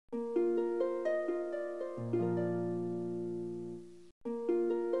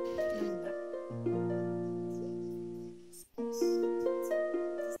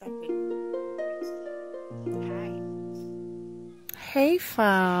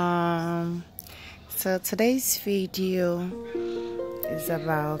Farm. So today's video is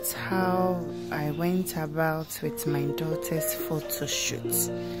about how I went about with my daughter's photo shoot,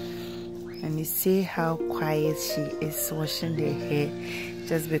 and you see how quiet she is washing her hair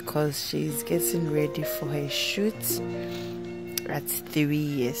just because she's getting ready for her shoot at 3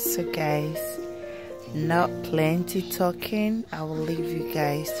 years. So guys, not plenty talking, I will leave you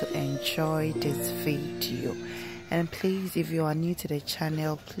guys to enjoy this video. And please, if you are new to the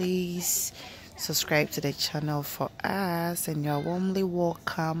channel, please subscribe to the channel for us, and you are warmly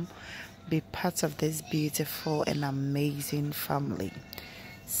welcome. Be part of this beautiful and amazing family.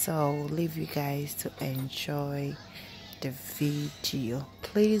 So leave you guys to enjoy the video.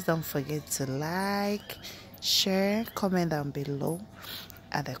 Please don't forget to like, share, comment down below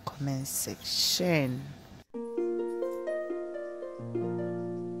at the comment section.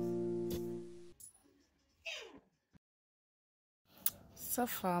 So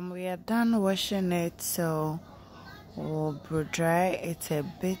fam, we are done washing it, so we'll dry it a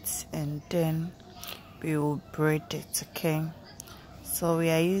bit and then we will braid it. Okay, so we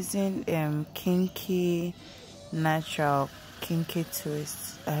are using kinky natural kinky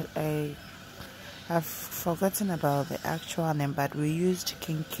twist. I've forgotten about the actual name, but we used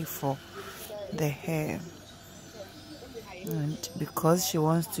kinky for the hair, and because she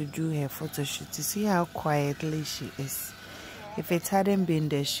wants to do her photo shoot, you see how quietly she is. If it hadn't been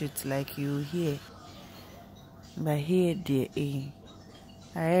the shoot, like you hear, but here dear,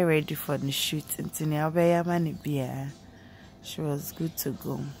 I am ready for the shoot. She was good to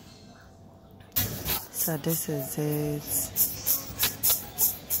go. So this is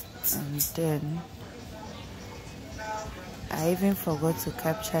it, and then I even forgot to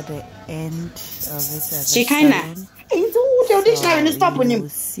capture the end of it. She kind of. So you will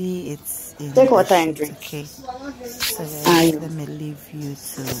see it's in take water and drink. Okay, so guys, let me leave you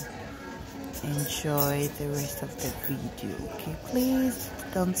to enjoy the rest of the video. Okay, please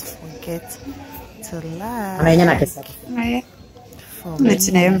don't forget to like for me.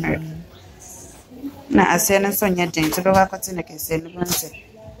 Na asena sonya dentro do vakotsine keseni bonse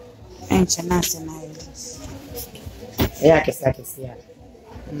enchana sena ya kesa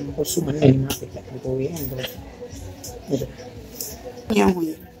osuma ni mapeka ko yendo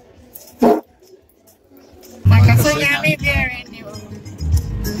nyamu makasonya mi bere ni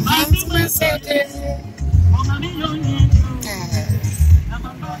mama sete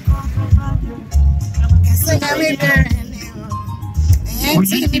kasonya mi bere ni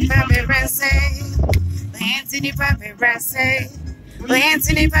Anthony Paparazzi, Anthony Paparazzi,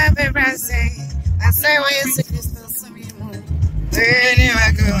 Anthony Paparazzi. I say, well, you're sick, you're still some you move.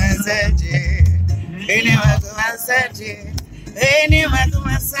 Anyway, go massage it. Anyway, go massage it. Anyway, go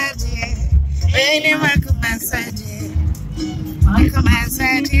massage it. Anyway, go massage it. Go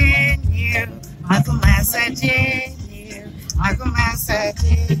massage it, you. Go massage it, you. Go massage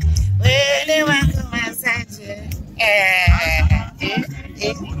it. Anyway, go massage it.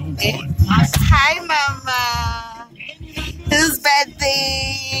 Hi, Mama. Whose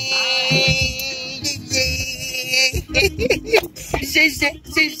birthday?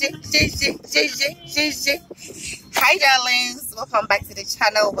 Hi, darlings. Welcome back to the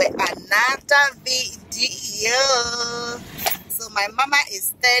channel with another video. So my mama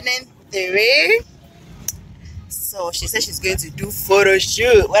is turning 3. So she said she's going to do photo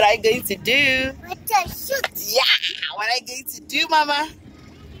shoot. What are you going to do? Photo shoot. Yeah. What are you going to do, Mama?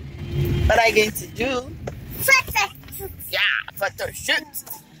 What are you going to do? Photo shoot. Yeah, photo shoot.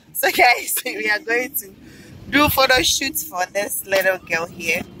 So guys, we are going to do photo shoots for this little girl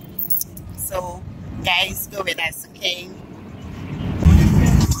here. So guys, go with us, okay?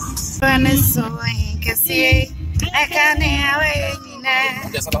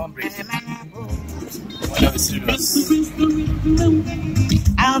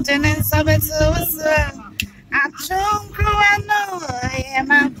 I'll turn in something to I don't grow, I know I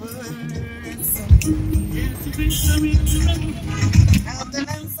am a bird. I'll turn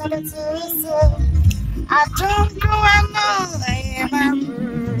in something to I don't grow, I know I am a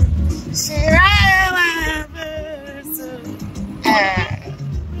bird. Sure, I am a bird.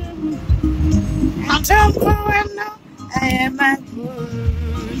 I don't grow, I know I am a bird.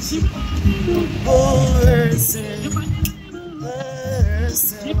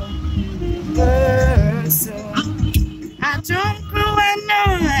 I don't grow, I know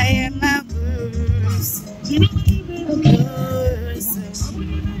I am a person.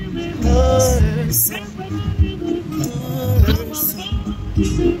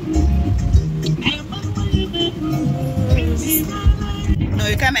 No,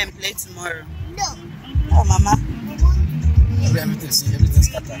 you come and play tomorrow. No. Oh, Mama. everything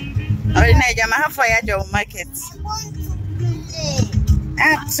scattered. Oh, Nigeria, how far you your market?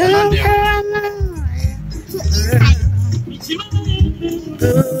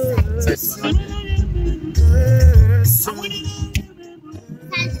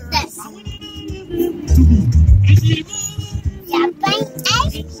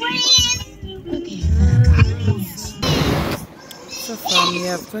 So from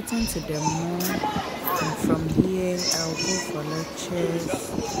here I've gotten to the mall, and from here I'll go for lectures.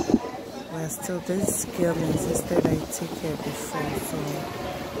 Well, still this girl insisted I take her before, so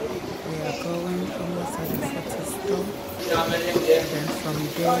we are going almost at the photo store. Then from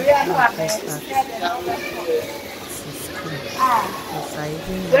there I'll go back to school, because I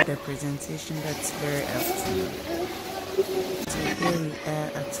even know the presentation that's very afternoon. So here we are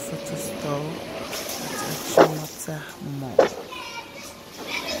at PhotoStore at Achimota Mall.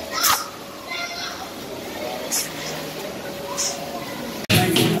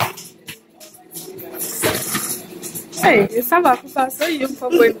 Hey, it's about to pass you for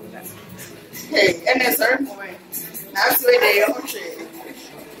going. Hey, and there's certain point. That's where they are.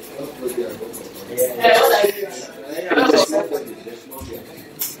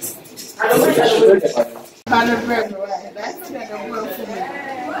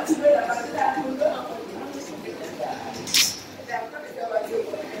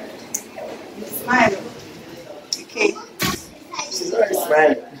 Smile. Okay.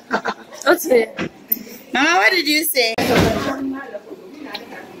 Smile. Okay. Mama, what did you say?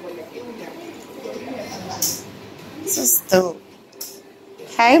 So still.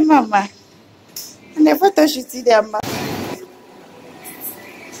 Hi, Mama. And the photo shoot see there, Mama.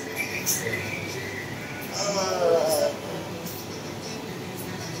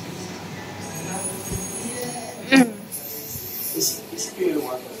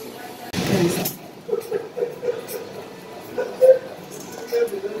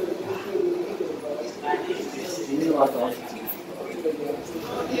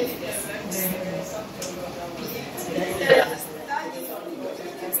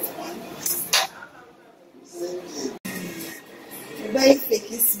 Very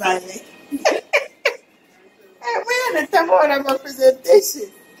fake smiling. And we're on the time of our presentation.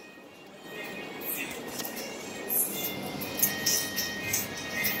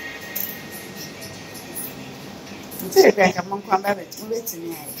 Say, come on, come back. Wait a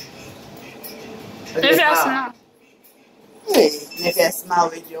minute. Maybe I smile. Hey, maybe I smile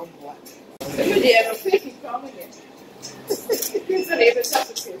with your boy. Maybe I don't think you come again. It's not even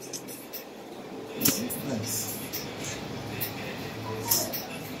substitute. Nice.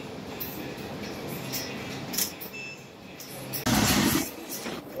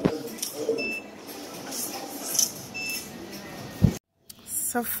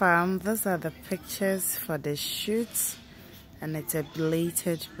 So far, those are the pictures for the shoot, and it's a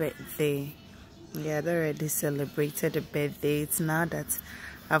belated birthday. We had already celebrated the birthday. It's now that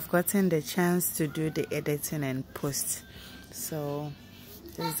I've gotten the chance to do the editing and post. So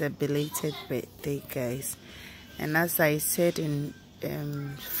this is a belated birthday, guys. And as I said in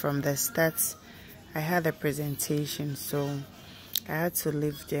from the start, I had a presentation, so I had to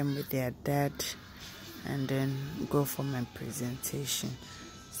leave them with their dad and then go for my presentation.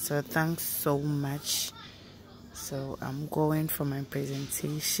 So thanks so much. So I'm going for my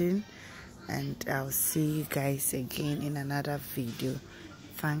presentation, and I'll see you guys again in another video.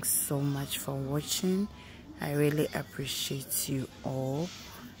 Thanks so much for watching. I really appreciate you all,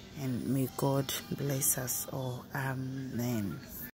 and may God bless us all. Amen.